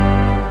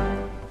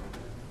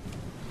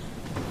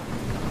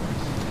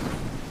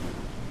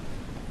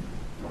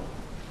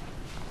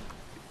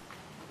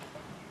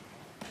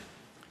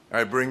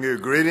I bring you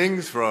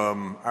greetings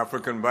from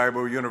African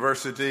Bible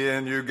University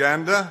in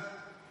Uganda.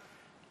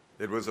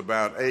 It was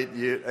about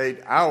 8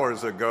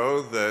 hours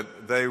ago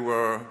that they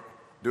were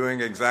doing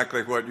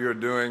exactly what you're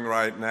doing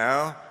right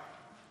now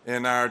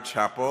in our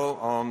chapel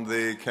on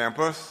the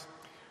campus.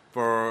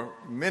 For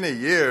many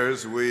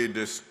years, we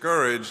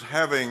discouraged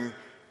having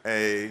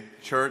a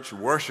church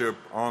worship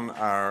on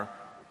our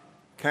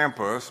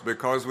campus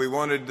because we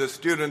wanted the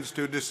students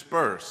to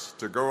disperse,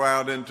 to go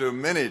out into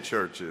many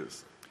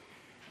churches.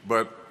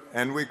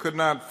 And we could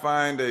not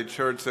find a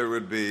church that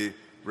would be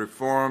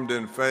reformed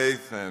in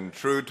faith and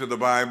true to the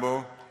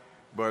Bible.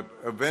 But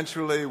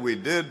eventually we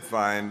did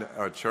find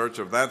a church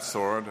of that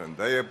sort, and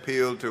they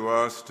appealed to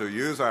us to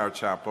use our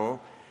chapel.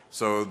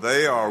 So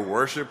they are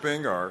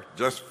worshiping, or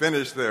just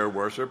finished their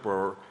worship,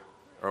 or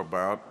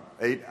about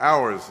 8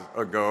 hours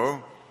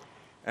ago.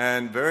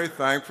 And very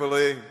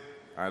thankfully,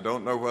 I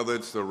don't know whether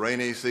it's the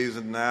rainy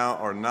season now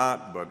or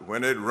not, but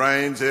when it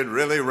rains, it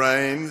really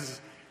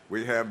rains.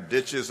 We have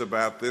ditches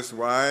about this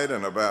wide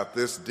and about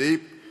this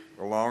deep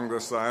along the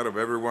side of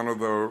every one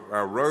of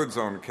our roads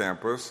on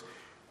campus,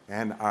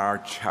 and our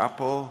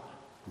chapel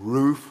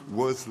roof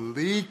was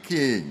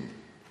leaking.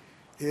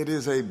 It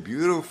is a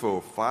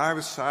beautiful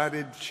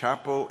 5-sided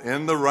chapel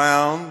in the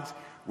round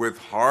with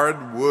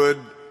hardwood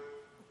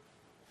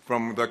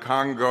from the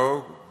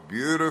Congo,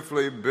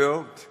 beautifully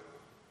built.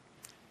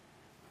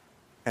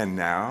 And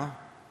now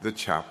the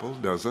chapel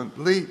doesn't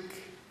leak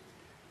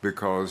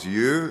because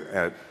you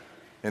at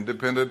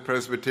Independent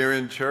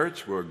Presbyterian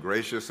Church were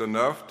gracious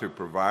enough to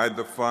provide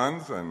the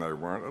funds, and there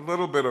weren't a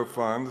little bit of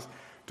funds,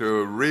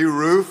 to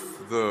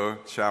re-roof the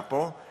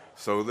chapel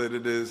so that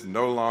it is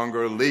no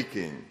longer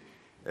leaking.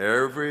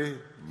 Every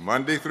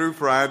Monday through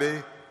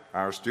Friday,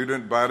 our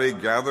student body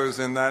gathers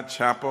in that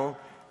chapel,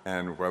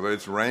 and whether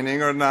it's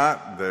raining or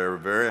not, they're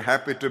very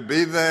happy to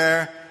be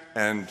there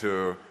and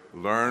to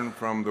learn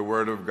from the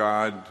Word of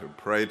God, to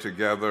pray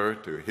together,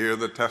 to hear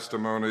the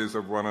testimonies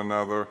of one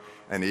another,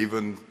 and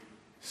even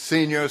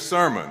senior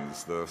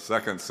sermons the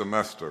second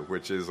semester,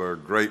 which is a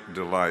great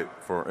delight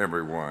for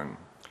everyone.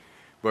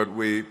 But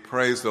we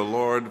praise the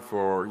Lord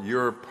for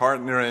your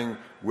partnering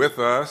with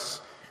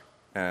us.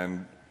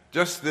 And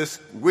just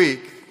this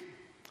week,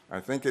 I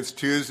think it's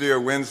Tuesday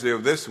or Wednesday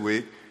of this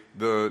week,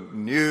 the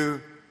new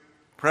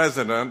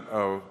president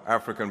of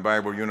African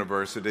Bible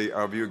University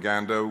of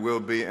Uganda will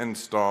be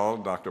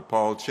installed. Dr.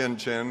 Paul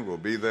Chinchin will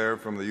be there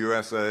from the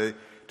USA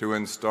to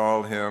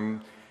install him.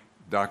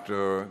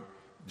 Dr.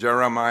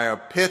 Jeremiah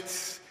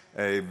Pitts,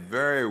 a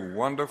very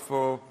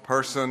wonderful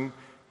person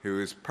who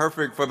is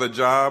perfect for the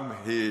job.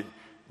 He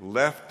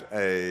left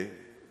a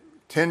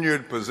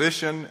tenured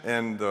position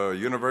in the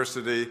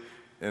university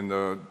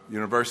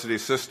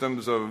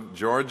systems of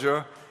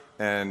Georgia,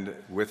 and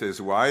with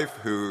his wife,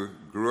 who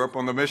grew up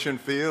on the mission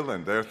field,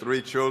 and their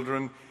 3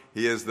 children,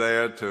 he is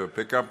there to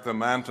pick up the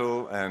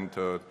mantle and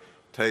to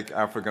take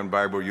African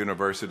Bible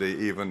University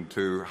even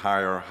to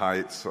higher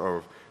heights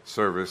of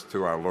service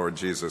to our Lord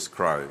Jesus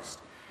Christ.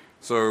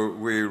 So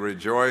we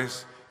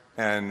rejoice,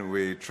 and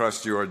we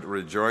trust you are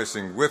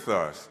rejoicing with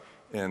us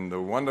in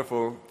the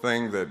wonderful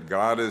thing that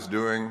God is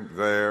doing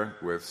there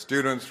with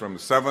students from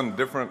 7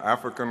 different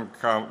African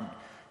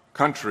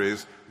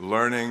countries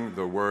learning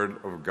the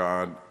Word of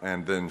God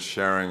and then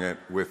sharing it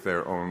with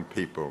their own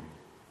people.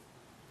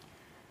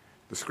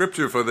 The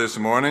scripture for this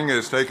morning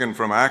is taken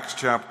from Acts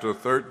chapter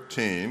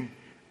 13.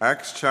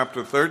 Acts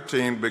chapter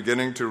 13,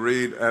 beginning to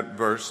read at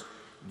verse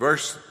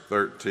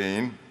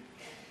 13.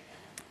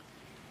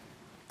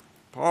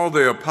 Paul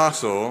the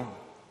Apostle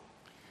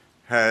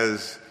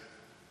has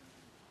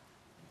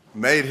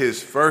made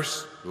his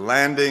first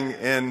landing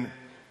in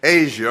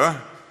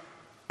Asia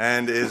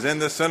and is in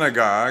the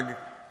synagogue,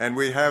 and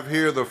we have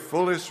here the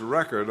fullest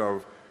record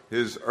of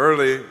his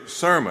early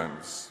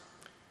sermons.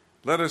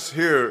 Let us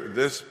hear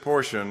this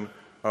portion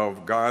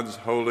of God's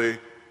holy,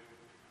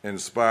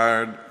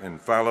 inspired,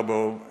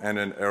 infallible, and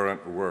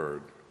inerrant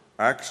word.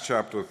 Acts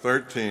chapter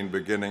 13,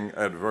 beginning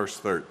at verse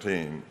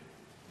 13.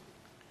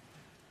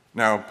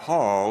 Now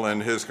Paul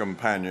and his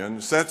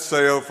companions set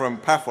sail from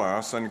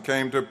Paphos and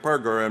came to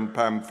Perga in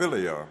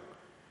Pamphylia,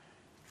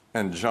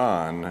 and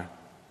John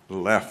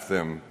left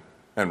them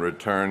and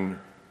returned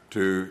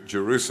to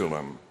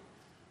Jerusalem.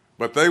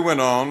 But they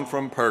went on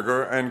from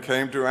Perga and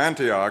came to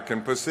Antioch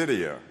in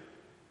Pisidia.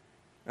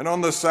 And on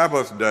the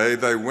Sabbath day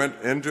they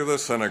went into the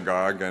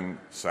synagogue and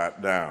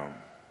sat down.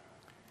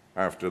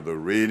 After the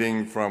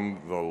reading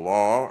from the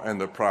law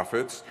and the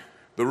prophets,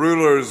 the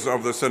rulers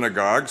of the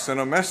synagogue sent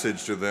a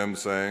message to them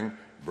saying,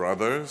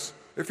 "Brothers,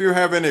 if you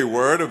have any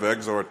word of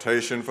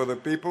exhortation for the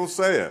people,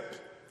 say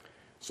it."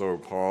 So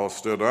Paul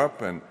stood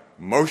up and,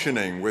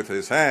 motioning with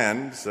his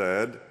hand,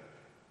 said,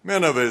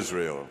 "Men of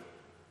Israel,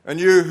 and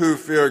you who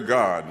fear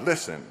God,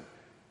 listen.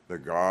 The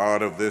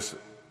God of this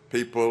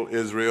people,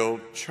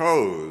 Israel,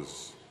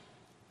 chose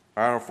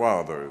our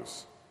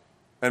fathers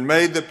and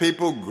made the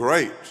people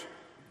great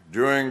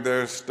during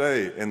their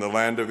stay in the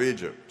land of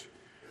Egypt.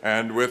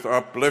 And with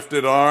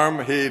uplifted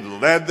arm, he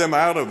led them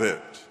out of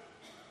it.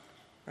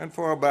 And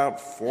for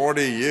about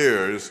 40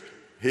 years,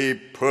 he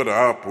put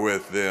up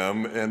with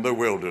them in the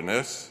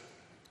wilderness.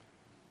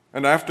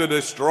 And after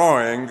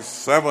destroying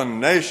 7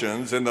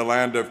 nations in the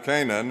land of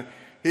Canaan,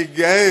 he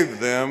gave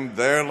them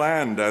their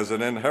land as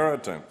an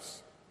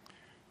inheritance.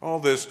 All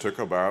this took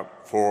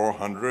about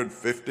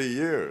 450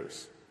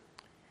 years.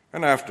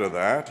 And after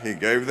that, he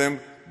gave them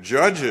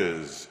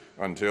judges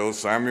until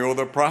Samuel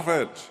the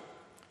prophet.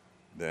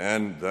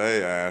 Then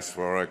they asked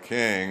for a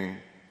king,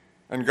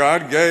 and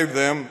God gave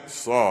them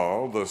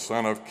Saul, the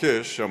son of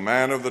Kish, a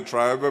man of the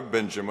tribe of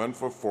Benjamin,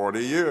 for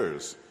 40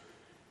 years.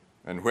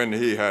 And when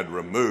he had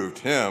removed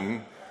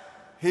him,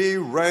 he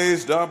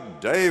raised up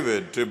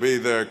David to be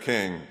their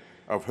king,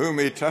 of whom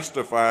he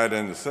testified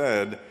and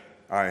said,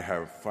 I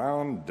have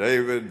found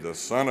David, the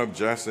son of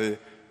Jesse,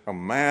 a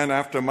man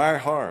after my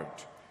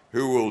heart,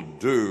 who will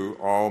do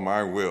all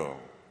my will.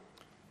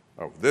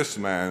 Of this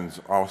man's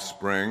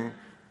offspring,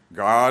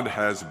 God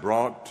has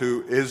brought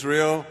to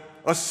Israel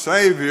a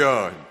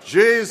Savior,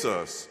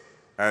 Jesus,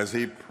 as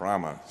he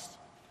promised.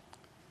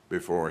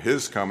 Before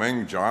his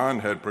coming, John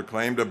had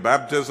proclaimed a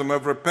baptism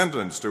of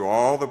repentance to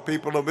all the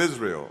people of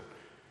Israel.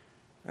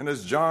 And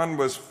as John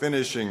was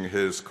finishing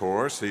his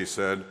course, he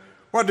said,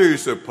 What do you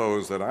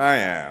suppose that I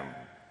am?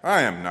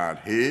 I am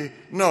not he.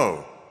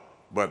 No,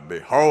 but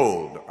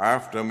behold,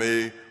 after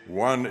me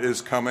one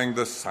is coming,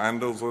 the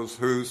sandals of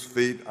whose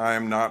feet I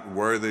am not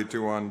worthy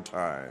to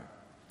untie.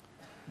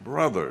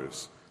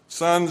 Brothers,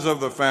 sons of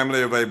the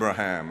family of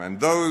Abraham, and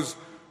those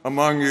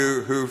among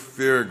you who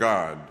fear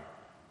God,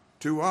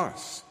 to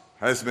us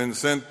has been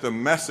sent the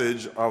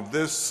message of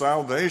this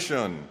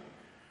salvation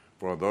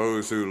for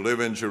those who live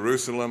in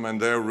Jerusalem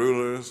and their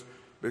rulers,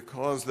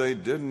 because they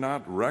did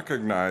not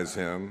recognize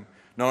him,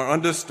 nor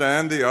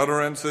understand the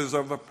utterances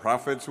of the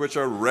prophets which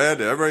are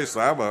read every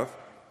Sabbath,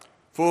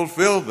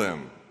 fulfill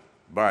them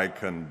by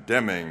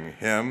condemning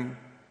him.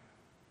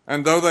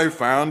 And though they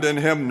found in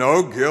him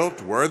no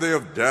guilt worthy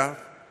of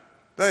death,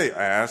 they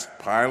asked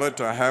Pilate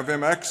to have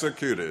him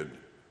executed.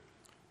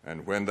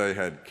 And when they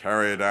had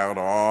carried out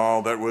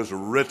all that was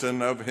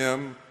written of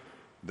him,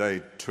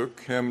 they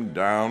took him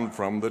down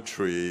from the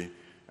tree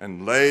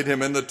and laid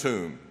him in the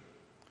tomb.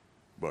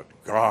 But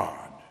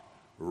God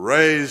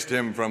raised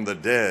him from the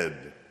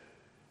dead.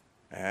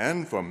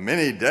 And for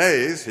many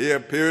days he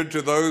appeared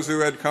to those who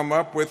had come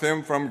up with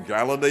him from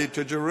Galilee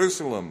to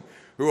Jerusalem,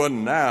 who are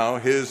now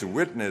his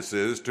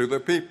witnesses to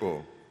the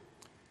people.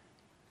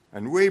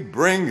 And we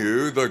bring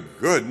you the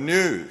good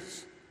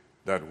news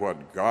that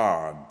what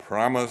God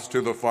promised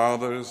to the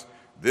fathers,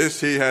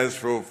 this he has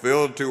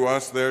fulfilled to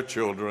us, their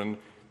children,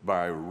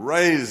 by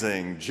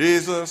raising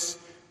Jesus,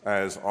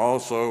 as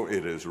also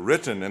it is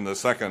written in the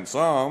 2nd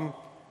Psalm,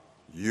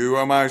 You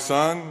are my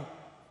son,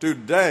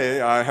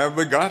 today I have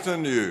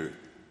begotten you.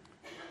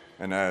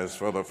 And as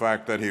for the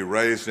fact that he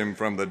raised him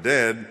from the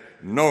dead,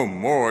 no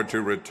more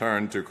to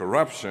return to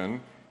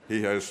corruption,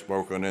 he has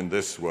spoken in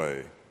this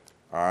way,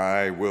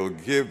 I will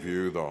give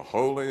you the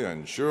holy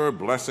and sure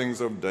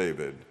blessings of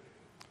David.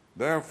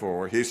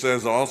 Therefore, he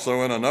says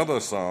also in another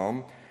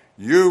psalm,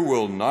 You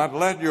will not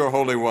let your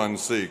Holy One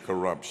see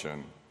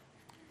corruption.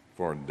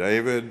 For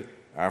David,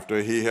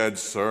 after he had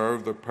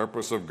served the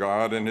purpose of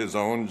God in his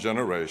own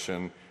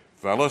generation,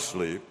 fell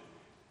asleep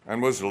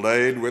and was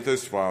laid with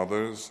his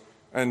fathers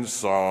and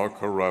saw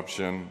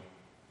corruption.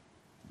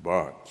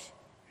 But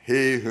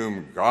he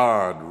whom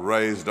God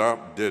raised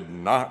up did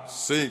not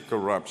see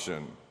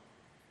corruption.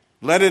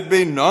 Let it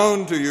be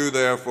known to you,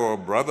 therefore,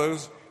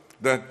 brothers,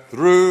 that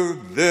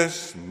through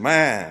this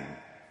man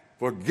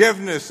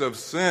forgiveness of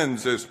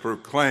sins is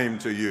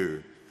proclaimed to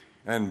you,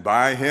 and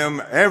by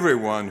him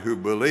everyone who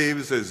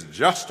believes is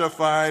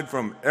justified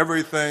from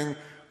everything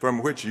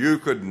from which you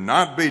could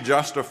not be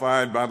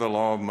justified by the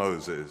law of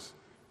Moses.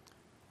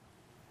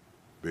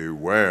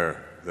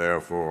 Beware,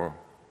 therefore,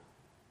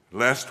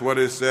 lest what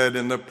is said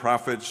in the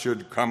prophets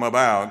should come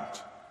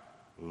about.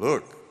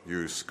 Look,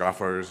 you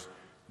scoffers,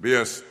 be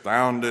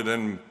astounded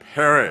and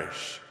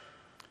perish.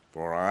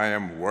 For I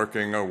am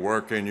working a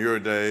work in your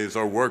days,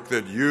 a work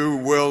that you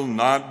will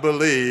not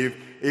believe,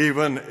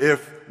 even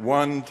if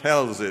one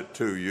tells it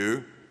to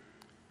you.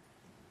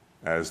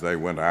 As they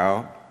went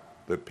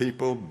out, the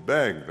people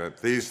begged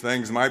that these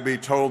things might be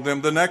told them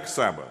the next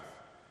Sabbath.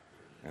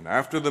 And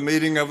after the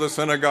meeting of the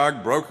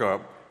synagogue broke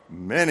up,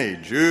 many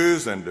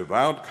Jews and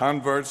devout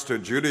converts to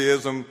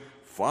Judaism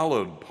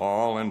followed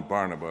Paul and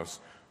Barnabas,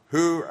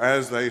 who,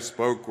 as they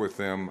spoke with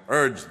them,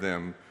 urged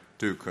them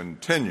to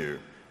continue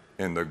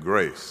in the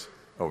grace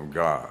of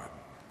God.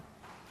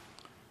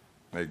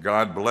 May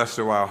God bless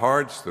to our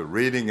hearts the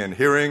reading and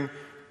hearing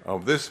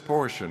of this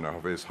portion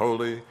of his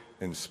holy,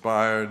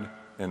 inspired,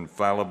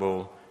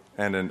 infallible,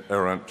 and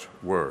inerrant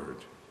word.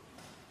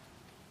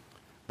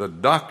 The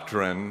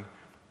doctrine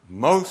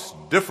most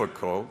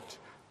difficult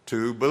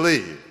to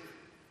believe.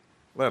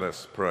 Let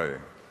us pray.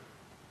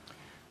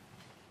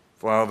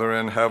 Father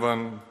in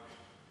heaven,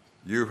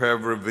 you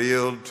have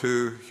revealed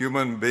to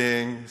human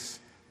beings,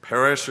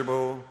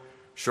 perishable,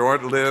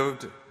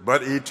 short-lived,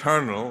 but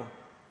eternal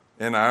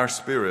in our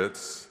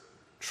spirits,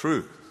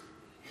 truth.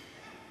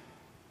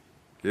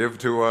 Give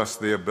to us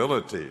the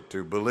ability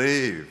to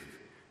believe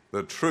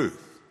the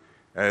truth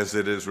as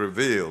it is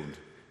revealed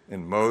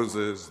in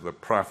Moses, the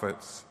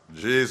prophets,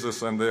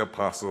 Jesus, and the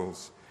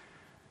apostles,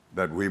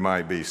 that we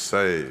might be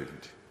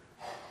saved.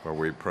 For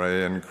we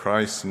pray in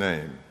Christ's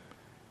name.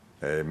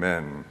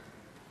 Amen.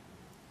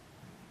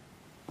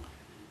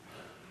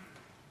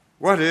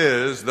 What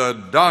is the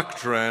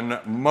doctrine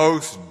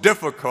most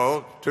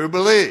difficult to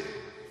believe?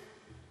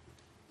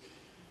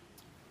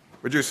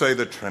 Would you say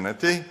the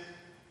Trinity?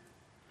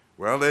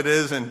 Well, it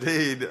is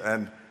indeed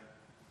a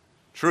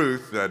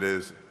truth that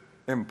is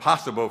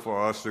impossible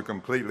for us to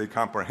completely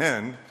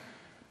comprehend.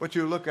 But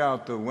you look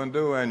out the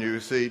window and you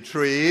see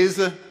trees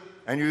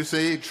and you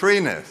see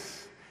treeness.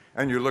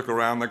 And you look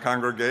around the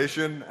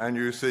congregation and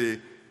you see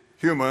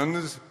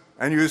humans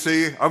and you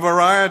see a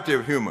variety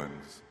of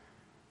humans,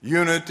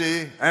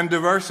 unity and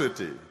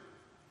diversity,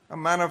 a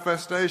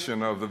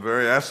manifestation of the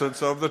very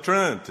essence of the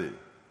Trinity.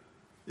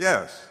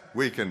 Yes,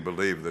 we can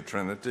believe the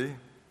Trinity.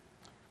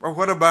 But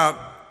what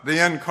about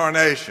the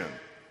Incarnation?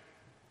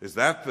 Is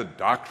that the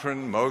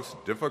doctrine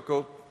most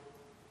difficult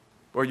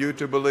for you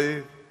to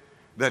believe?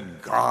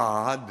 That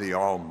God, the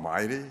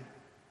Almighty,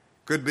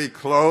 could be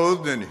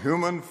clothed in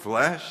human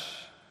flesh?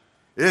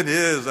 It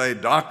is a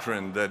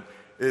doctrine that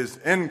is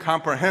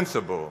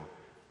incomprehensible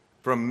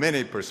from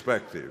many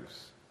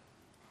perspectives.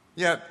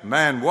 Yet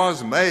man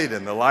was made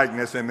in the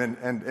likeness and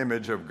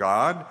image of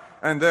God,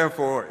 and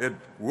therefore it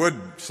would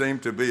seem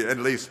to be at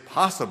least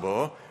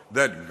possible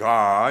that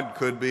God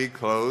could be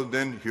clothed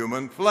in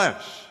human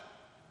flesh.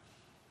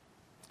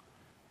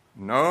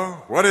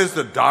 No, what is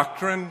the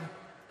doctrine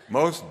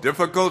most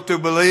difficult to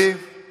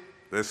believe?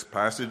 This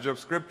passage of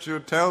Scripture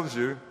tells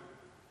you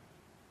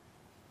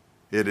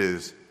it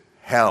is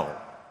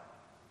hell.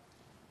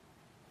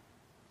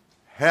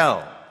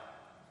 Hell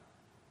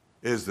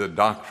is the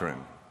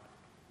doctrine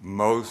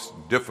most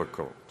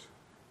difficult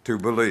to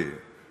believe.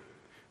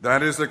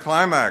 That is the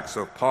climax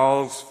of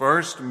Paul's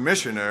first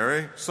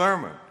missionary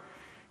sermon.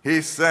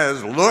 He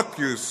says, "Look,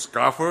 you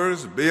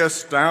scoffers, be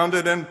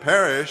astounded and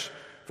perish,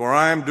 for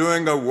I am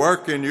doing a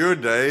work in your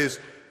days,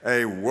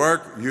 a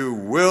work you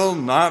will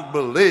not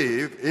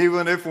believe,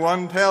 even if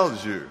one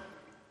tells you."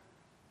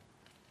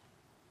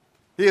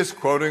 He is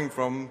quoting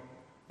from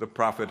the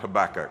prophet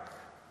Habakkuk.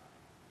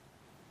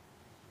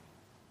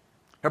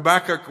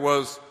 Habakkuk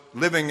was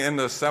living in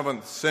the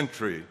 7th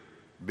century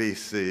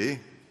BC.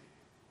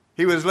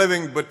 He was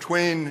living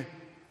between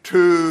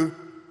two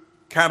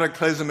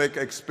cataclysmic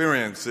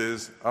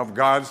experiences of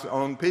God's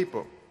own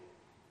people.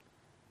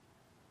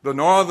 The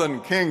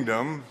northern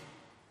kingdom,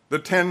 the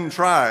 10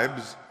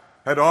 tribes,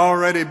 had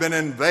already been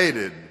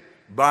invaded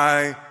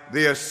by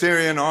the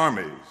Assyrian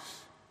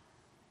armies,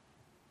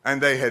 and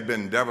they had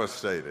been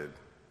devastated,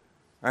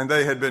 and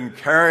they had been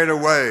carried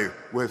away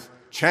with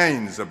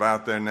chains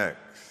about their necks.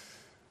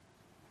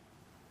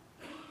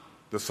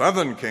 The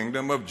southern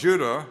kingdom of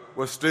Judah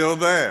was still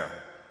there,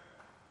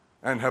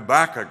 and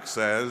Habakkuk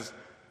says,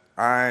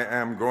 I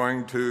am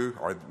going to,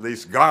 or at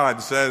least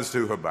God says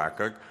to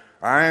Habakkuk,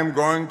 I am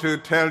going to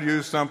tell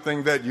you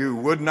something that you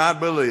would not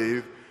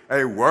believe,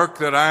 a work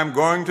that I am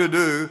going to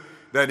do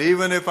that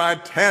even if I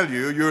tell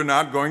you, you're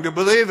not going to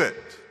believe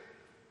it.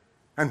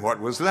 And what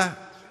was that?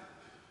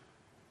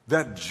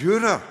 That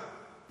Judah,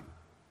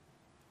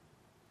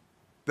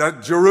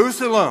 that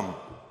Jerusalem,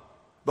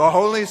 the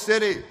holy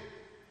city,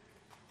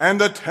 and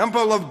the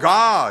temple of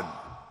God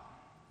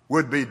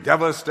would be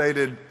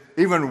devastated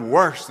even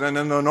worse than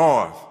in the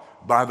north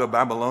by the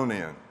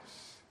Babylonians.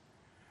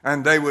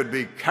 And they would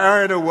be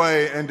carried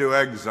away into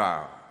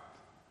exile.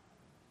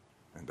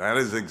 And that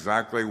is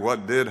exactly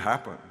what did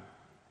happen.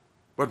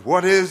 But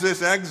what is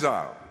this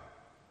exile?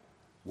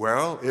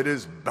 Well, it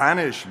is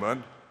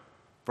banishment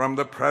from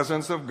the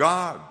presence of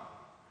God.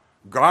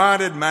 God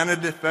had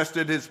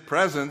manifested his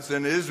presence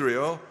in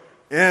Israel,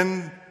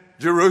 in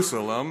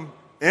Jerusalem,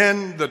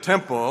 in the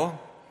temple,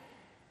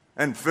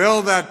 and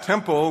filled that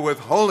temple with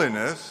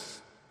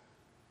holiness,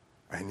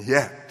 and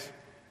yet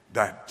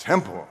that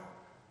temple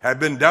had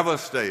been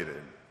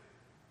devastated.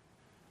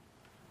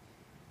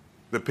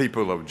 The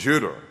people of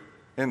Judah,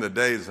 in the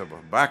days of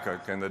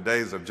Habakkuk and the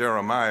days of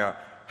Jeremiah,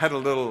 had a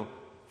little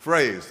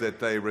phrase that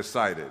they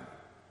recited.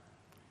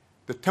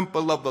 The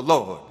temple of the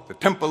Lord, the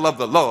temple of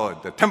the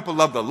Lord, the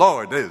temple of the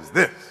Lord is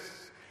this.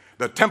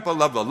 The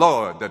temple of the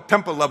Lord, the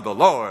temple of the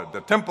Lord, the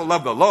temple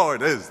of the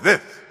Lord is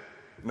this.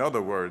 In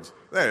other words,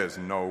 there is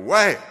no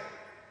way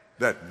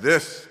that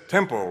this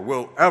temple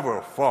will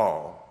ever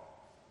fall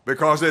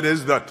because it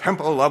is the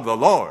temple of the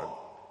Lord.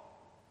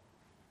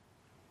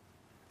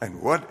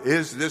 And what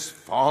is this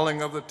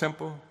falling of the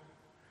temple?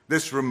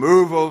 This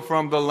removal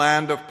from the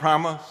land of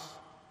promise?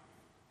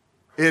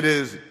 It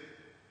is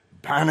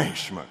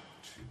banishment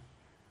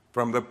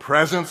from the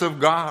presence of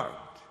God.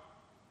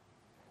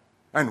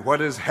 And what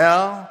is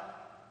hell?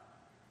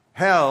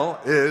 Hell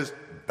is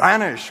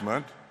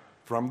banishment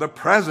from the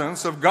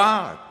presence of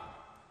God.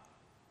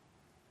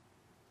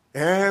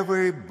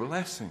 Every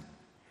blessing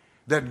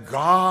that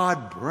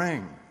God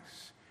brings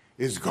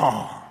is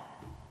gone.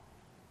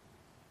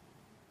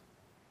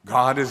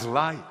 God is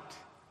light,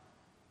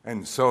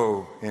 and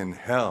so in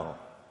hell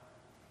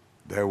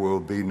there will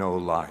be no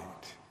light.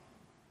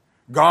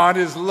 God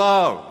is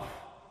love,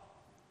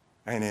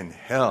 and in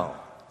hell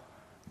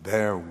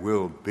there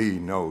will be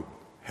no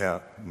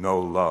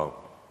love.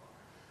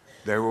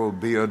 There will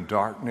be a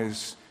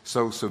darkness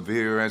so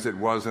severe as it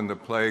was in the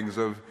plagues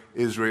of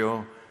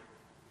Israel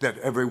that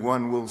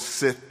everyone will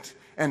sit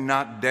and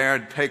not dare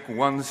take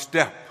one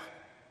step.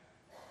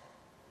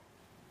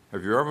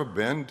 Have you ever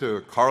been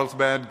to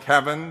Carlsbad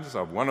Caverns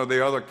or one of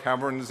the other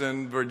caverns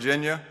in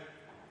Virginia?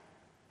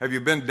 Have you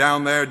been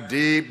down there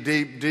deep,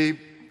 deep, deep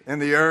in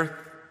the earth?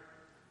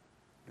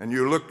 And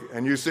you look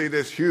and you see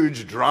this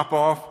huge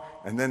drop-off,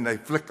 and then they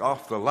flick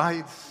off the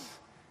lights,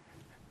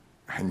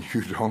 and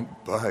you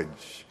don't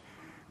budge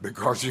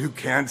because you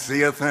can't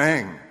see a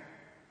thing.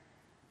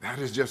 That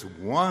is just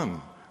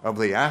one of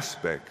the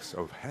aspects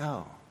of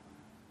hell,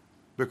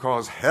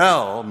 because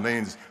hell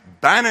means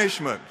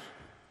banishment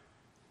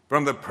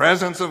from the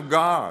presence of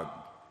God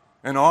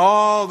and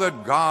all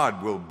that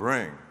God will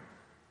bring.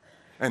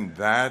 And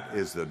that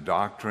is the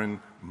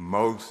doctrine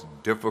most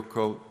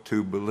difficult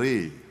to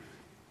believe.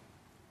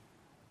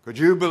 Could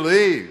you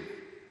believe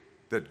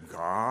that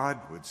God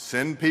would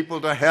send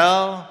people to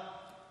hell?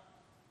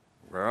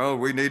 Well,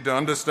 we need to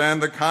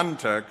understand the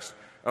context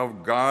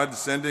of God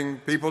sending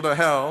people to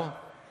hell,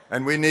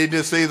 and we need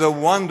to see the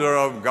wonder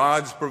of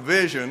God's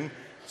provision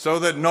so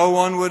that no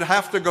one would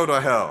have to go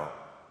to hell.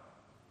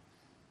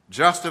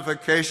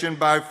 Justification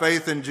by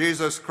faith in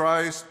Jesus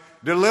Christ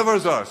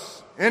delivers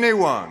us,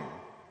 anyone,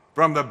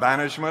 from the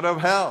banishment of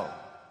hell.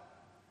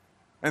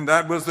 And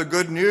that was the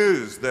good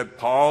news that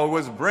Paul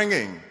was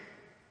bringing,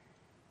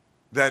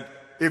 that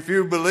if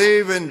you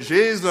believe in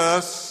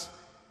Jesus,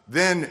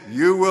 then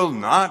you will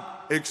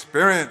not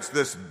experience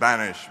this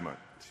banishment,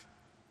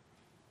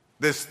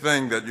 this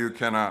thing that you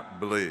cannot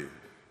believe.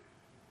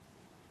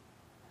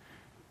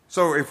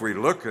 So if we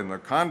look in the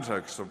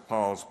context of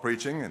Paul's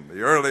preaching, in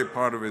the early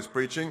part of his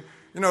preaching,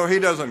 he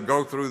doesn't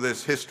go through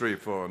this history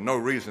for no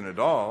reason at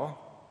all.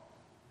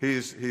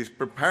 He's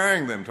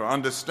preparing them to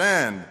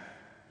understand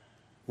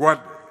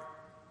what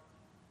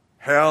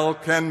hell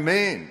can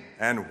mean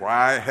and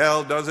why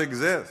hell does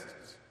exist.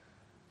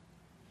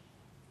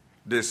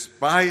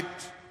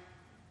 Despite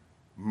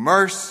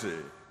mercy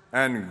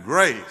and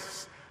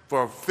grace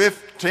for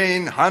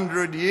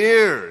 1,500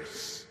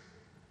 years,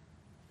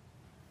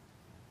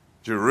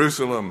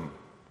 Jerusalem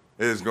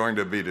is going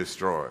to be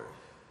destroyed.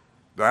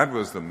 That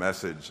was the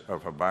message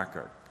of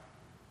Habakkuk.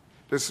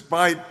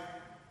 Despite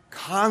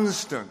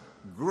constant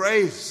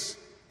grace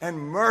and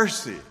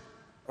mercy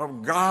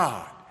of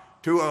God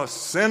to a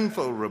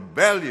sinful,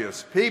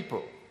 rebellious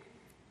people,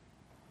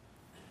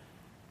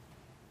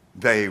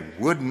 they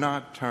would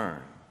not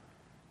turn.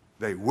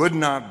 They would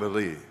not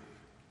believe.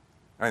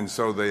 And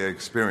so they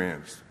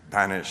experienced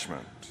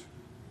banishment.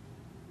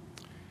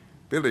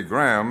 Billy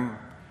Graham,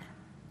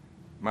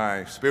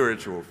 my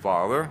spiritual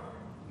father,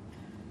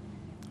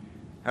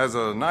 has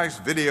a nice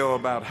video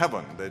about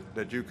heaven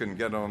that you can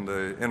get on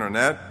the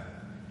internet.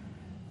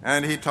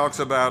 And he talks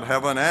about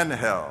heaven and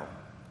hell.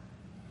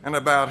 And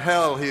about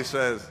hell, he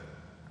says,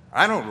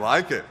 I don't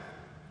like it.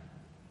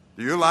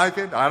 Do you like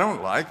it? I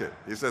don't like it.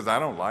 He says, I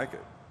don't like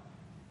it.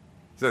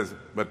 He says,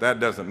 but that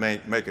doesn't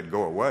make it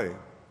go away.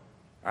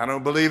 I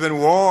don't believe in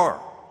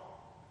war.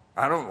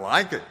 I don't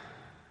like it.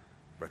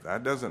 But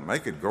that doesn't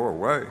make it go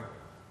away.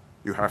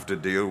 You have to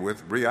deal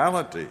with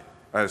reality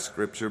as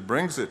Scripture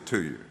brings it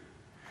to you.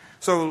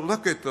 So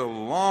look at the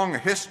long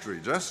history,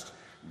 just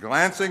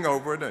glancing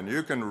over it, and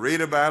you can read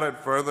about it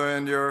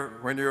further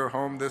when you're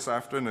home this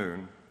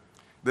afternoon.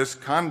 This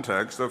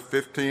context of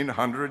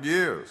 1,500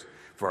 years.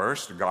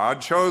 First,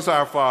 God chose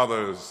our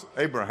fathers,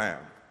 Abraham.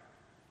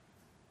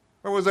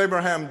 What was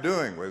Abraham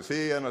doing? Was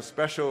he in a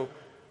special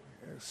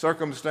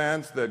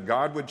circumstance that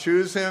God would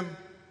choose him?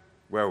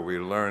 Well, we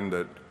learned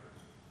that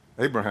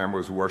Abraham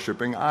was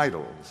worshiping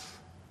idols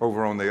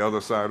over on the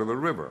other side of the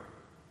river.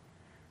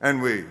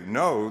 And we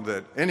know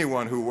that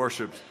anyone who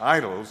worships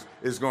idols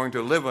is going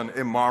to live an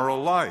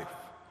immoral life.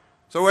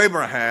 So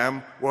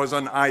Abraham was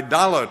an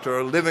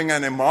idolater living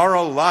an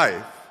immoral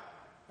life,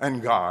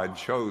 and God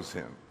chose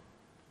him.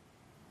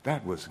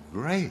 That was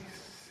grace.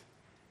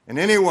 And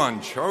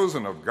anyone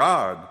chosen of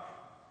God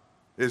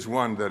is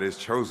one that is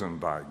chosen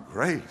by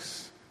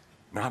grace,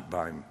 not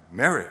by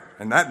merit.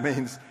 And that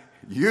means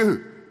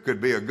you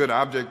could be a good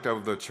object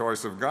of the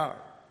choice of God.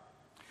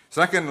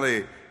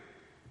 Secondly,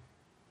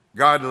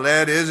 God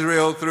led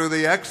Israel through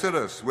the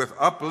Exodus with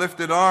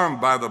uplifted arm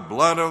by the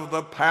blood of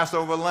the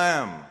Passover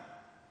lamb.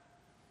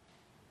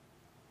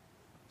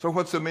 So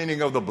what's the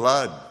meaning of the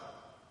blood?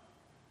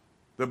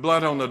 The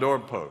blood on the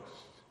doorpost.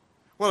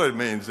 Well, it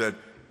means that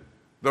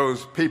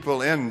those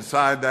people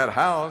inside that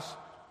house,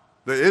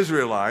 the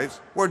Israelites,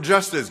 were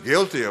just as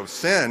guilty of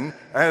sin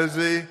as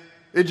the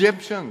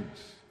Egyptians.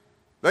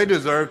 They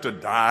deserved to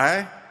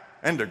die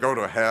and to go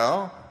to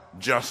hell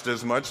just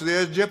as much as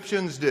the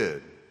Egyptians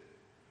did.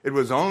 It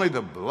was only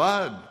the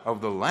blood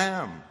of the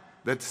Lamb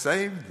that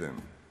saved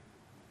them.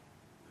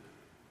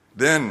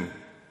 Then,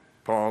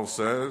 Paul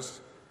says,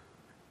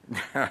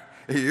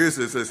 he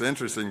uses this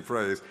interesting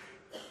phrase,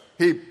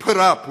 He put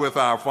up with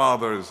our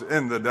fathers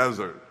in the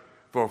desert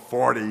for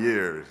 40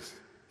 years.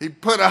 He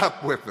put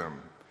up with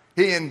them.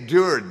 He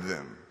endured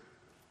them.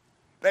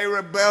 They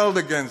rebelled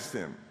against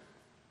him.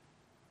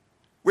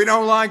 We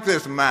don't like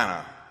this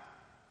manna.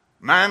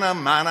 Manna,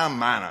 manna,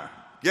 manna.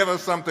 Give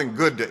us something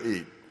good to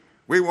eat.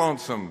 We want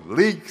some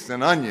leeks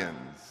and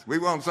onions. We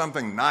want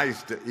something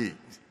nice to eat.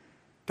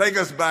 Take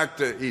us back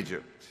to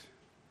Egypt.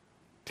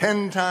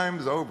 10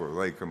 times over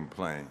they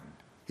complained.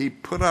 He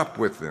put up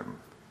with them.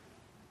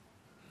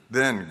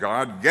 Then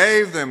God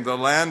gave them the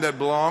land that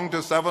belonged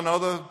to 7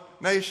 other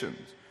nations.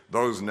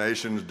 Those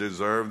nations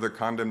deserved the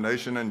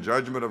condemnation and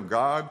judgment of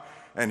God,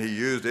 and he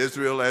used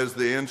Israel as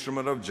the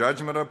instrument of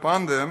judgment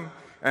upon them,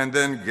 and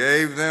then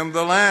gave them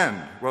the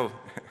land. Well,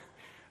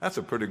 that's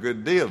a pretty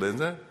good deal,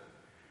 isn't it?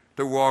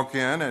 To walk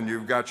in and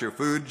you've got your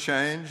food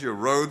chain, your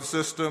road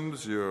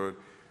systems, your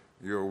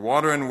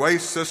water and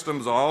waste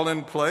systems all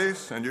in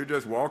place, and you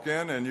just walk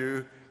in and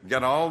you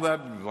get all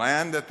that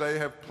land that they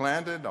have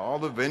planted, all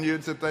the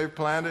vineyards that they've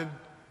planted.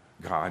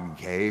 God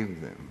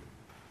gave them.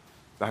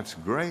 That's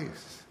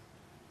grace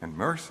and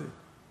mercy.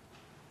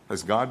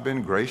 Has God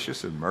been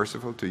gracious and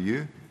merciful to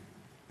you?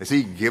 Has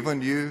he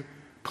given you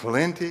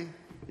plenty,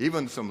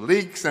 even some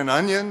leeks and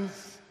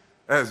onions,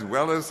 as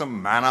well as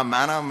some manna,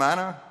 manna,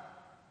 manna?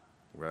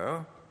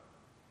 Well,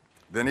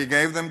 then he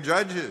gave them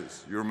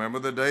judges. You remember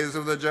the days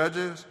of the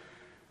judges?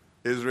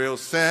 Israel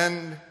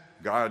sinned.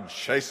 God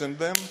chastened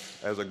them,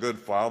 as a good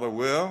father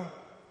will.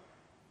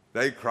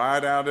 They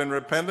cried out in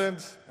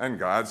repentance, and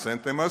God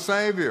sent them a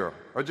Savior,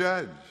 a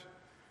judge.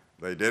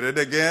 They did it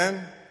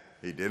again.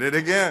 He did it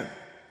again.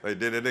 They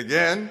did it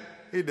again.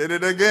 He did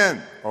it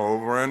again,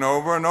 over and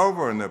over and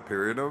over in the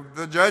period of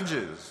the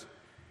judges.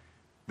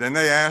 Then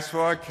they asked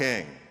for a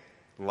king,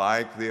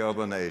 like the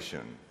other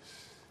nations.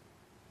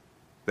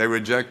 They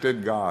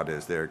rejected God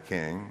as their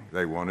king.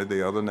 They wanted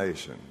the other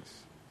nations.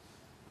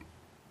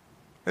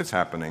 It's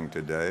happening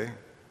today.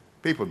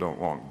 People don't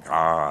want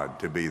God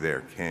to be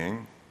their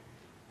king,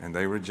 and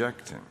they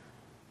reject him.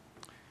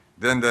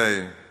 Then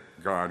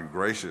God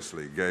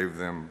graciously gave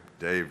them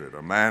David,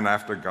 a man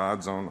after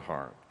God's own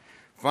heart.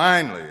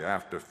 Finally,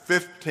 after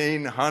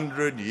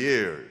 1,500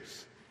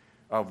 years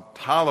of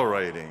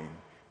tolerating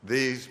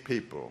these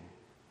people,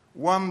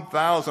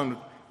 1,000,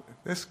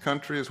 this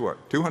country is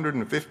what,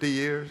 250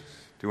 years?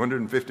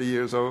 250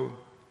 years old?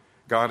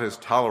 God has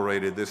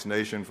tolerated this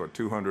nation for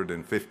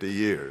 250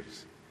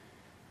 years.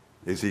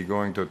 Is he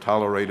going to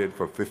tolerate it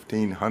for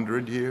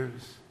 1,500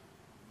 years?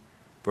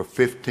 For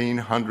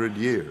 1,500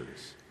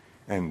 years.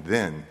 And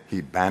then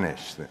he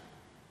banished them.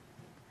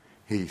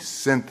 He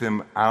sent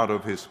them out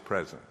of his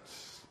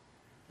presence.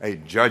 A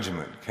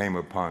judgment came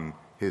upon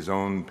his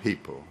own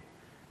people,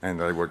 and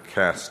they were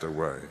cast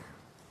away.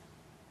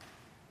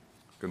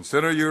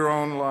 Consider your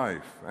own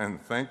life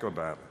and think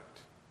about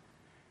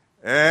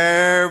it.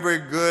 Every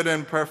good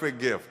and perfect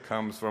gift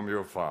comes from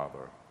your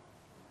Father.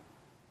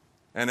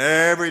 And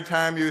every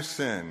time you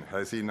sin,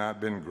 has he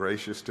not been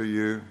gracious to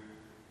you?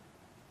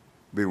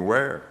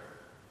 Beware.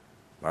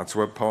 That's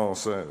what Paul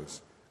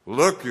says.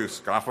 Look, you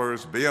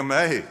scoffers, be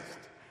amazed.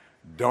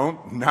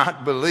 Don't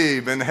not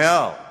believe in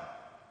hell,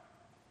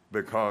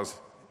 because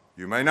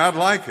you may not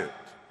like it,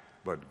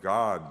 but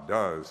God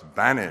does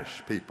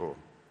banish people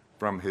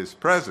from his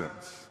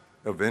presence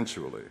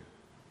eventually.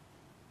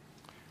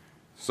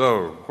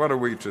 So, what are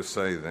we to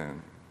say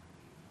then?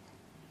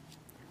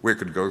 We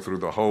could go through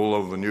the whole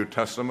of the New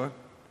Testament.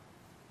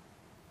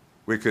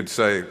 We could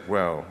say,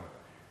 well,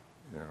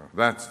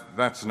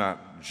 that's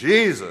not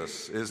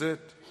Jesus, is it?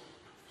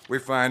 We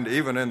find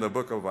even in the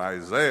book of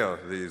Isaiah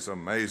these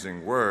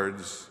amazing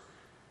words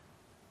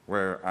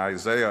where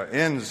Isaiah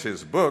ends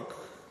his book.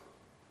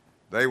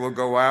 They will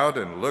go out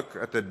and look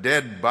at the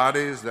dead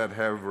bodies that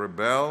have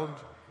rebelled.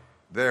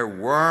 Their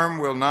worm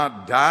will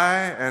not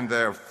die, and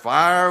their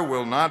fire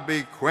will not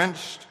be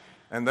quenched,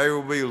 and they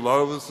will be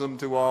loathsome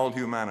to all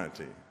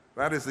humanity.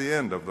 That is the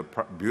end of the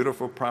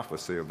beautiful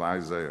prophecy of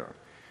Isaiah.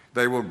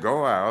 They will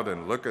go out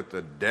and look at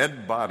the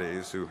dead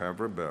bodies who have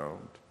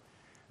rebelled.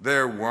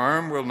 Their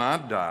worm will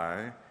not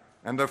die,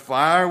 and the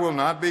fire will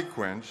not be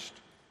quenched,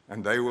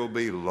 and they will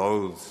be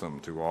loathsome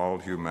to all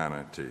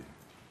humanity.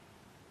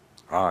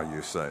 Ah,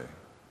 you say,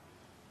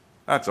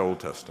 that's Old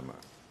Testament.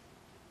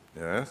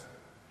 Yes?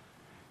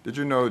 Did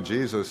you know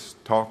Jesus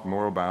talked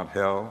more about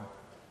hell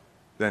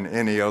than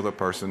any other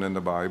person in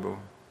the Bible?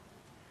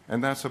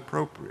 And that's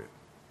appropriate,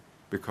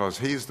 because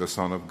he's the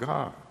Son of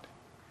God.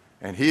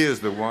 And he is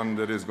the one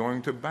that is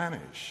going to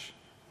banish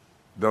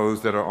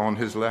those that are on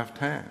his left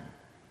hand.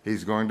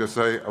 He's going to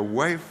say,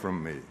 away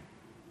from me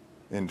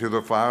into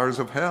the fires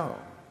of hell.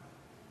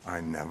 I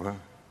never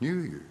knew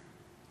you.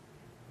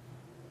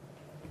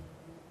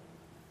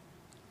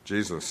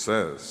 Jesus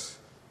says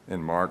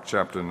in Mark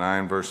chapter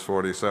 9, verse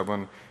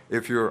 47,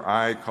 if your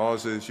eye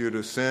causes you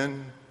to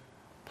sin,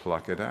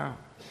 pluck it out.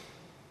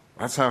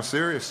 That's how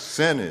serious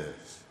sin is.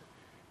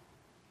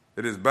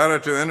 It is better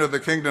to enter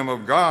the kingdom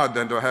of God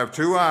than to have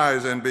 2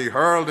 eyes and be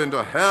hurled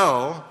into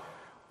hell,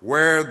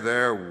 where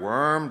their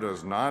worm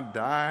does not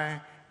die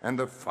and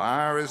the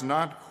fire is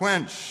not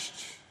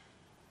quenched.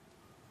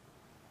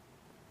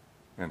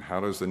 And how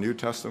does the New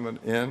Testament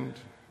end?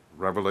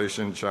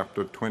 Revelation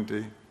chapter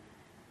 20.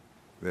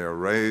 They are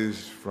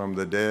raised from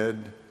the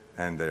dead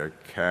and they are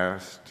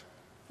cast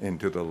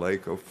into the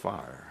lake of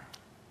fire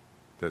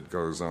that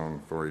goes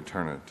on for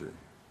eternity.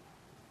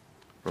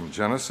 From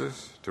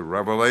Genesis to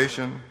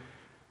Revelation,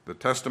 the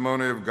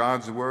testimony of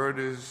God's word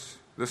is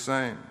the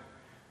same.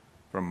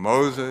 From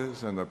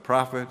Moses and the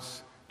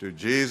prophets to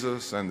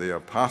Jesus and the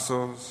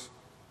apostles,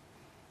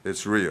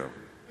 it's real.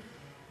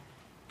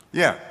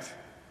 Yet,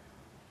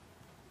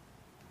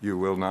 you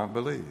will not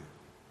believe.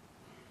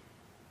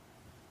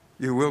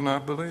 You will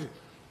not believe.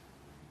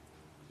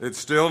 It's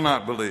still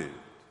not believed.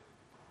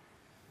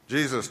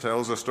 Jesus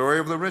tells the story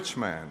of the rich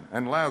man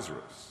and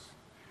Lazarus.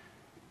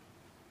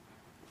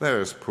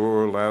 There's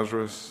poor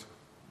Lazarus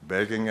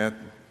begging at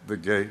the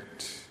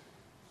gate,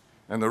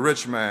 and the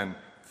rich man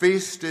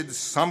feasted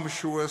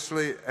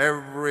sumptuously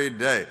every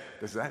day.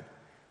 Does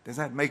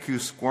that make you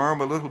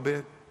squirm a little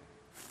bit?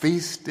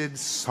 Feasted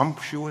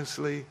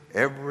sumptuously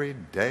every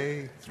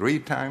day, 3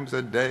 times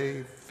a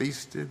day,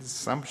 feasted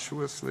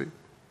sumptuously.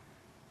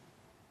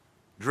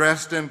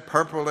 Dressed in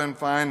purple and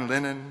fine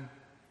linen,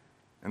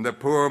 and the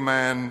poor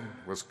man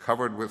was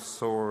covered with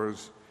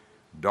sores,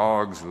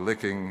 dogs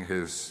licking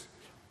his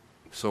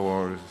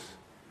sores,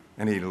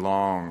 and he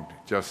longed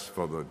just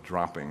for the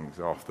droppings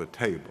off the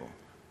table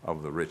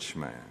of the rich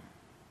man.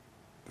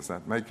 Does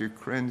that make you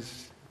cringe,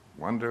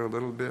 wonder a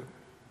little bit?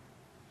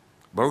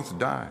 Both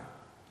died.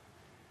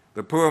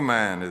 The poor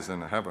man is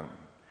in heaven.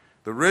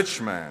 The rich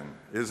man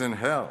is in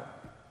hell.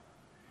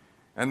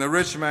 And the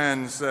rich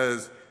man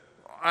says,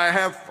 I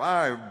have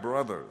 5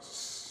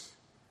 brothers.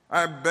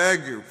 I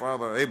beg you,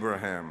 Father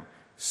Abraham,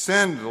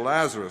 send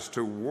Lazarus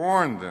to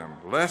warn them,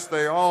 lest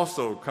they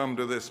also come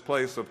to this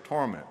place of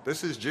torment.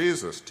 This is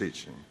Jesus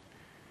teaching.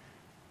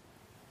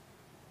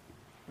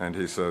 And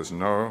he says,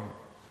 no,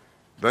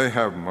 they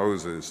have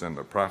Moses and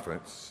the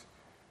prophets.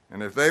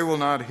 And if they will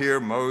not hear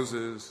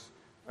Moses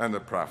and the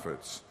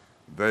prophets,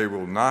 they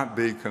will not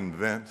be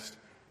convinced,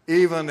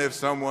 even if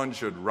someone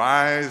should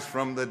rise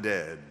from the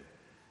dead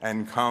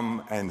and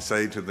come and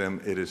say to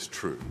them, it is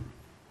true.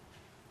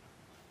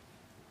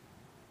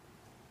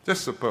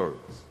 Just suppose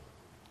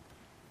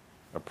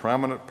a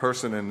prominent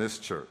person in this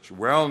church,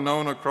 well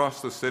known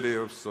across the city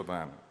of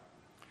Savannah,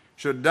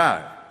 should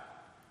die,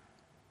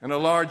 and a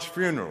large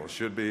funeral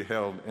should be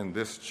held in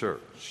this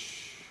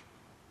church.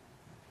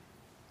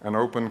 An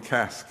open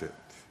casket.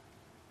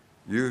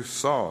 You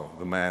saw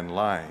the man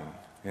lying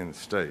in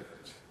state.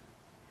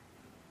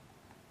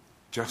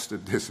 Just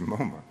at this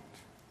moment,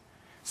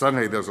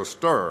 suddenly there's a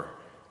stir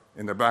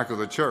in the back of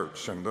the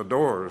church and the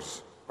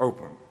doors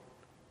open.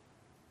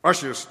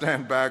 Ushers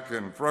stand back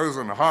in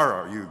frozen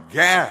horror. You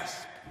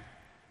gasp.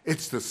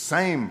 It's the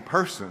same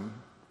person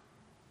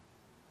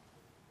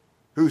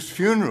whose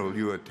funeral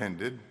you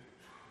attended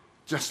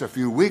just a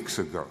few weeks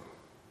ago.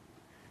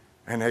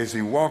 And as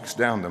he walks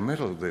down the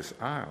middle of this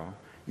aisle,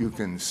 you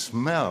can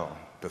smell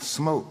the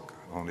smoke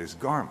on his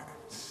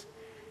garments.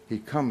 He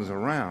comes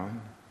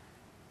around,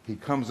 he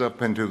comes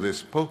up into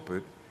this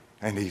pulpit,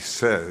 and he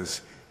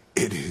says,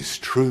 it is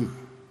true.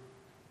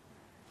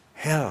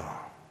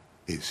 Hell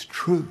is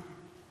true.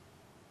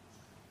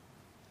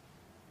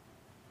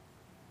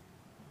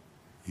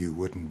 You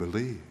wouldn't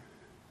believe.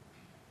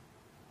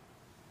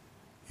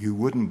 You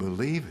wouldn't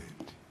believe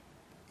it,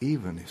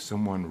 even if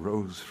someone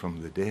rose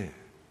from the dead.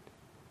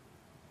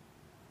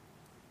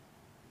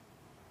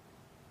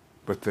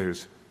 But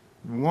there's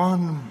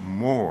one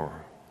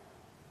more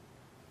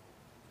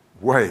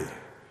way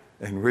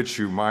in which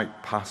you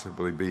might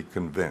possibly be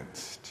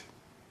convinced.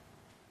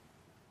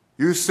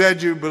 You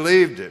said you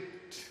believed it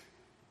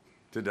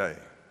today.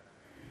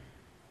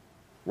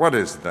 What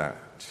is that?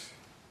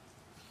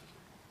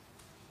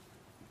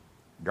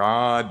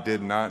 God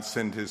did not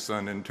send his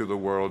Son into the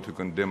world to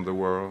condemn the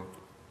world,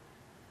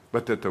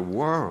 but that the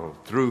world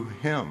through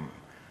him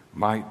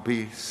might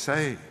be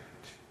saved.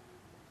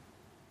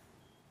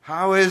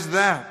 How is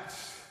that?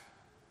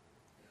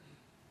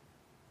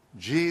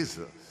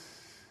 Jesus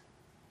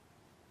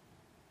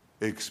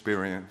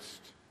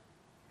experienced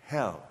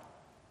hell.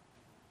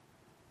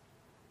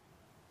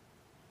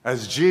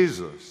 As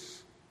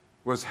Jesus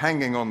was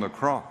hanging on the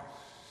cross,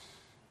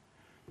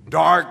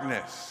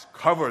 darkness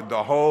covered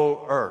the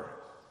whole earth.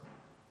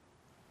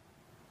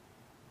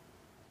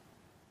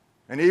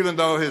 And even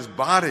though his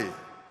body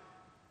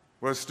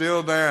was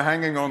still there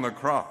hanging on the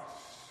cross,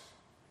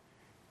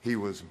 he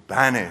was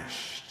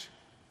banished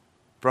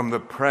from the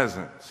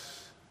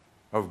presence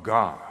of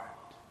God.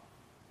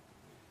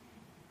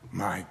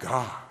 My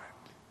God,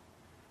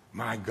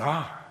 my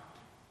God,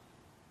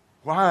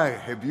 why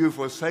have you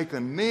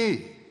forsaken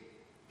me?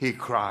 He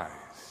cries.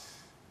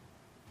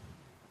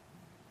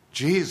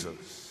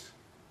 Jesus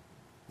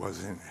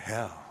was in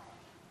hell.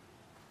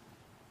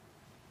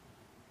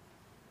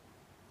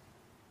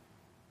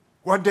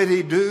 What did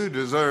he do to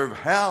deserve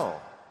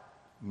hell?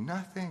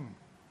 Nothing.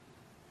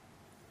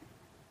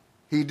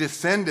 He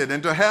descended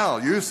into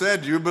hell. You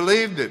said you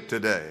believed it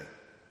today.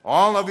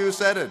 All of you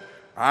said it.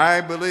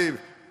 I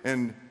believe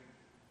in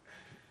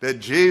that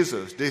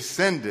Jesus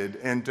descended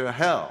into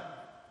hell.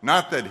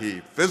 Not that he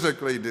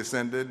physically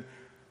descended,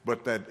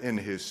 but that in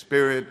his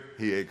spirit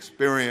he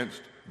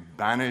experienced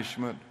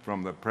banishment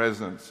from the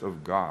presence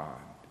of God.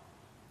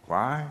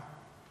 Why?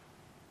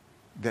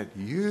 That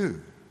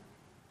you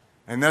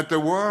and that the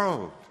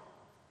world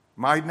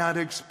might not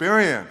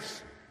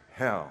experience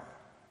hell,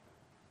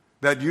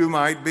 that you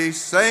might be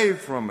saved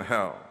from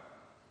hell.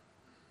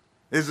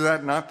 Is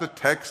that not the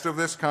text of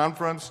this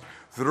conference?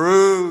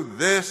 Through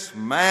this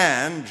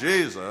man,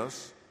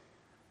 Jesus,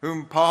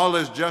 whom Paul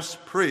has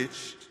just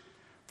preached,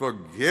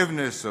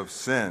 forgiveness of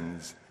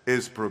sins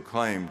is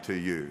proclaimed to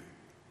you.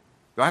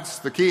 That's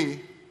the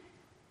key.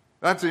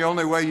 That's the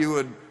only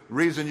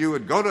reason you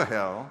would go to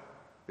hell,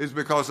 is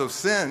because of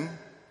sin,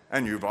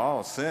 and you've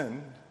all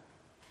sinned.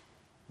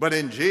 But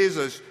in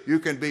Jesus, you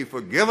can be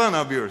forgiven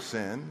of your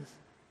sins,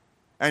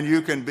 and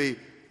you can be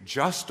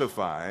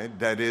justified,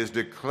 that is,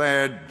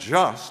 declared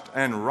just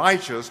and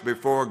righteous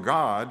before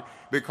God,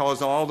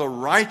 because all the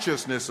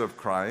righteousness of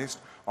Christ,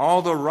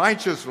 all the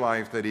righteous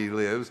life that he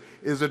lives,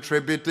 is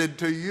attributed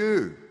to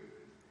you.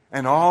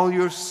 And all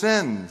your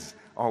sins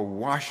are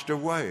washed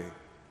away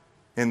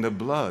in the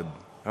blood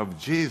of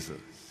Jesus.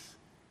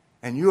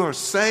 And you are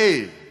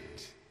saved.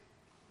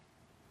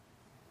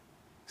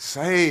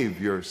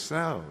 Save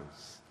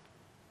yourselves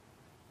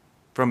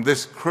from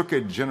this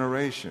crooked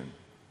generation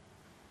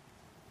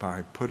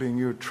by putting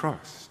your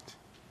trust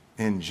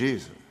in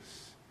Jesus.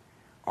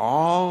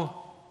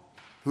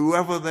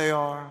 Whoever they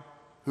are,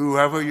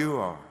 whoever you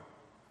are,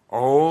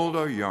 old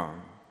or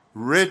young,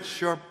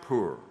 rich or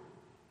poor,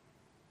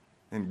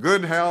 in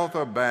good health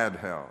or bad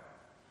health,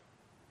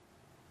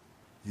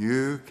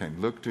 you can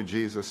look to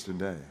Jesus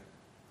today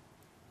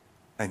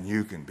and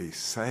you can be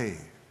saved.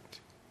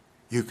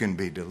 You can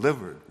be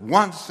delivered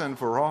once and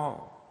for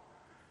all.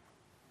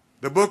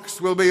 The books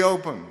will be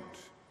opened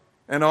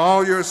and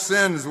all your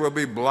sins will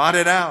be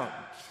blotted out.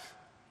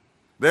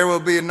 There will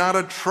be not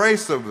a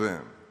trace of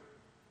them.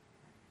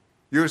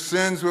 Your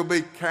sins will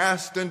be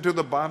cast into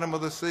the bottom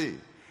of the sea.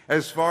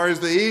 As far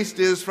as the east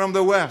is from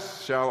the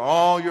west shall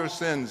all your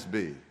sins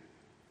be.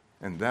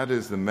 And that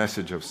is the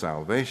message of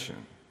salvation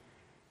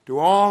to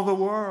all the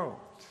world.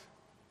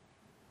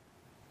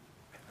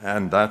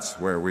 And that's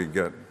where we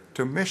get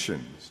to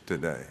missions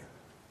today.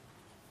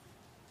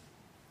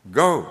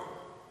 Go.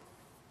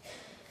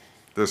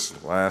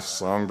 This last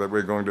song that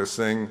we're going to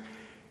sing,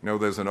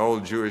 there's an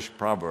old Jewish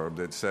proverb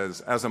that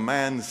says, as a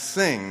man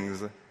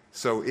sings,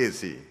 so is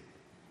he.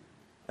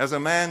 As a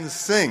man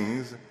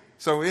sings,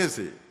 so is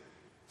he.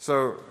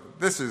 So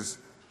this is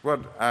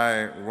what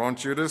I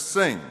want you to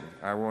sing.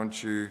 I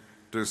want you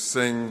to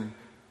sing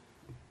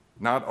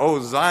not, "O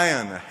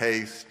Zion,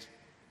 haste,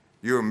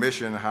 your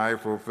mission high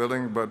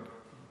fulfilling," but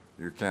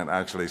you can't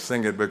actually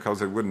sing it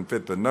because it wouldn't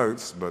fit the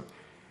notes, but,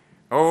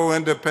 "O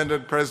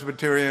Independent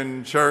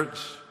Presbyterian Church,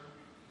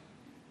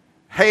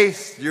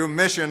 haste your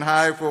mission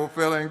high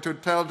fulfilling to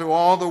tell to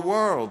all the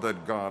world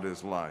that God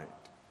is light,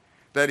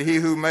 that he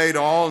who made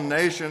all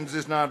nations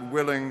is not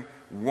willing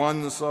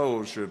one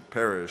soul should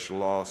perish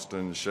lost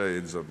in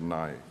shades of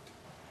night.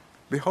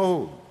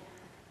 Behold,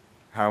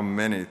 how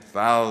many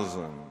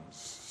thousands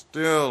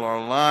still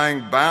are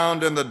lying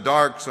bound in the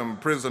darksome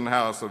prison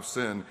house of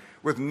sin,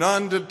 with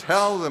none to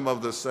tell them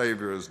of the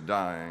Savior's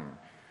dying,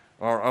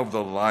 or of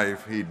the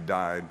life he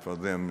died for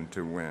them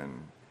to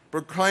win.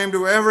 Proclaim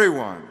to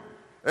everyone,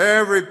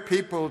 every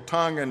people,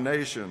 tongue, and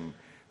nation,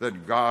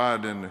 that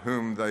God in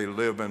whom they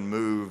live and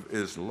move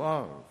is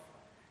love.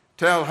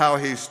 Tell how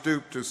he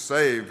stooped to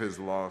save his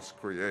lost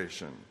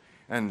creation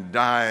and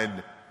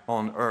died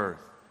on earth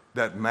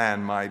that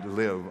man might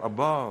live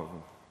above.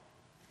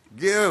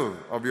 Give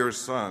of your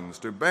sons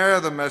to bear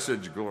the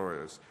message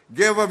glorious.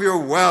 Give of your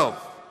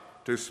wealth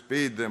to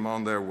speed them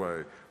on their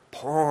way.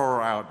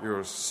 Pour out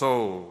your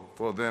soul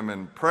for them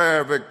in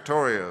prayer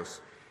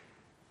victorious,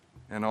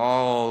 and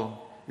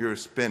all your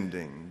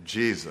spending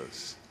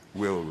Jesus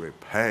will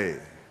repay.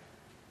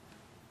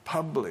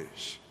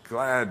 Publish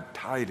glad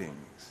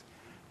tidings,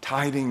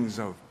 tidings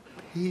of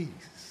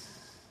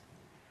peace,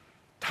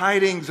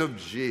 tidings of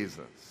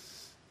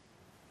Jesus,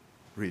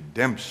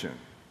 redemption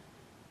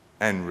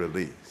and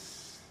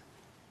release.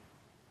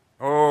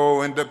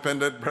 Oh,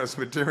 Independent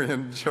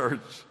Presbyterian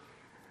Church,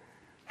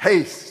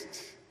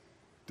 haste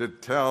to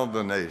tell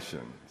the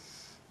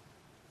nations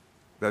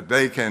that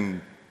they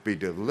can be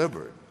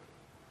delivered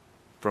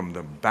from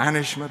the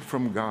banishment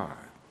from God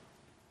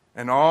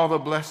and all the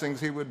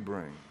blessings he would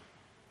bring,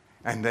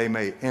 and they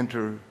may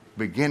enter,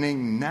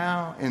 beginning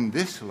now in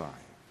this life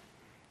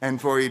and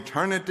for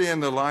eternity in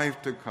the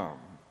life to come,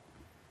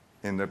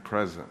 in the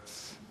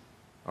presence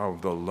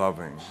of the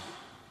loving,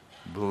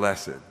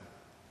 blessed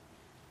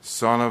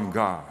Son of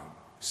God,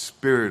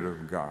 Spirit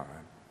of God,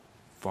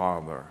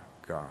 Father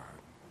God.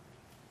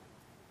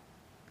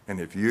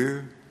 And if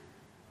you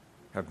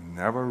have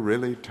never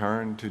really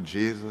turned to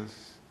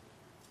Jesus,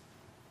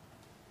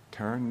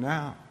 turn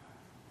now.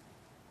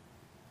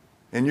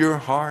 In your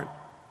heart,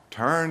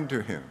 turn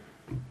to him.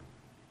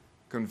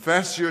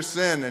 Confess your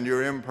sin and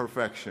your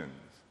imperfections.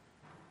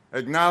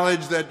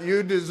 Acknowledge that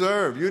you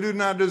do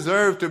not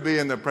deserve to be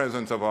in the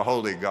presence of a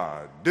holy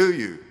God, do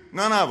you?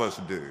 None of us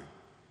do.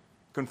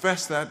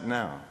 Confess that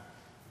now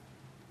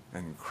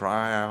and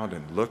cry out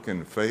and look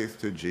in faith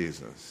to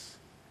Jesus,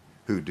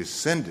 who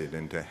descended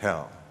into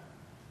hell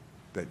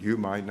that you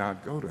might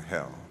not go to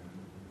hell.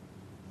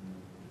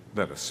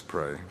 Let us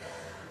pray.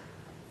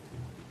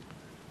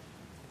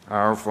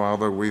 Our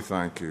Father, we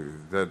thank you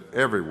that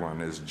everyone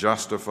is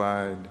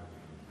justified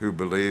who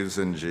believes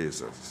in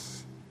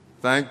Jesus.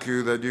 Thank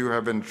you that you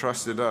have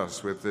entrusted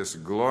us with this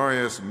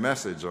glorious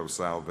message of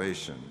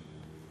salvation.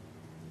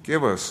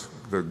 Give us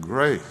the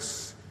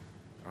grace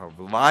of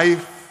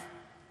life,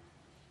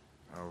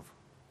 of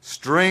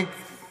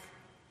strength,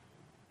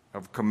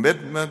 of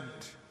commitment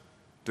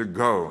to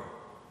go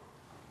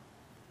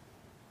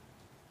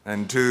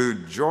and to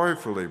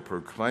joyfully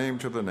proclaim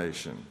to the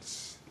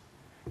nations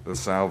the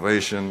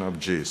salvation of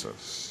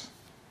Jesus.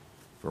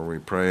 For we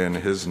pray in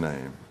his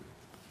name.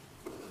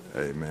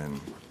 Amen.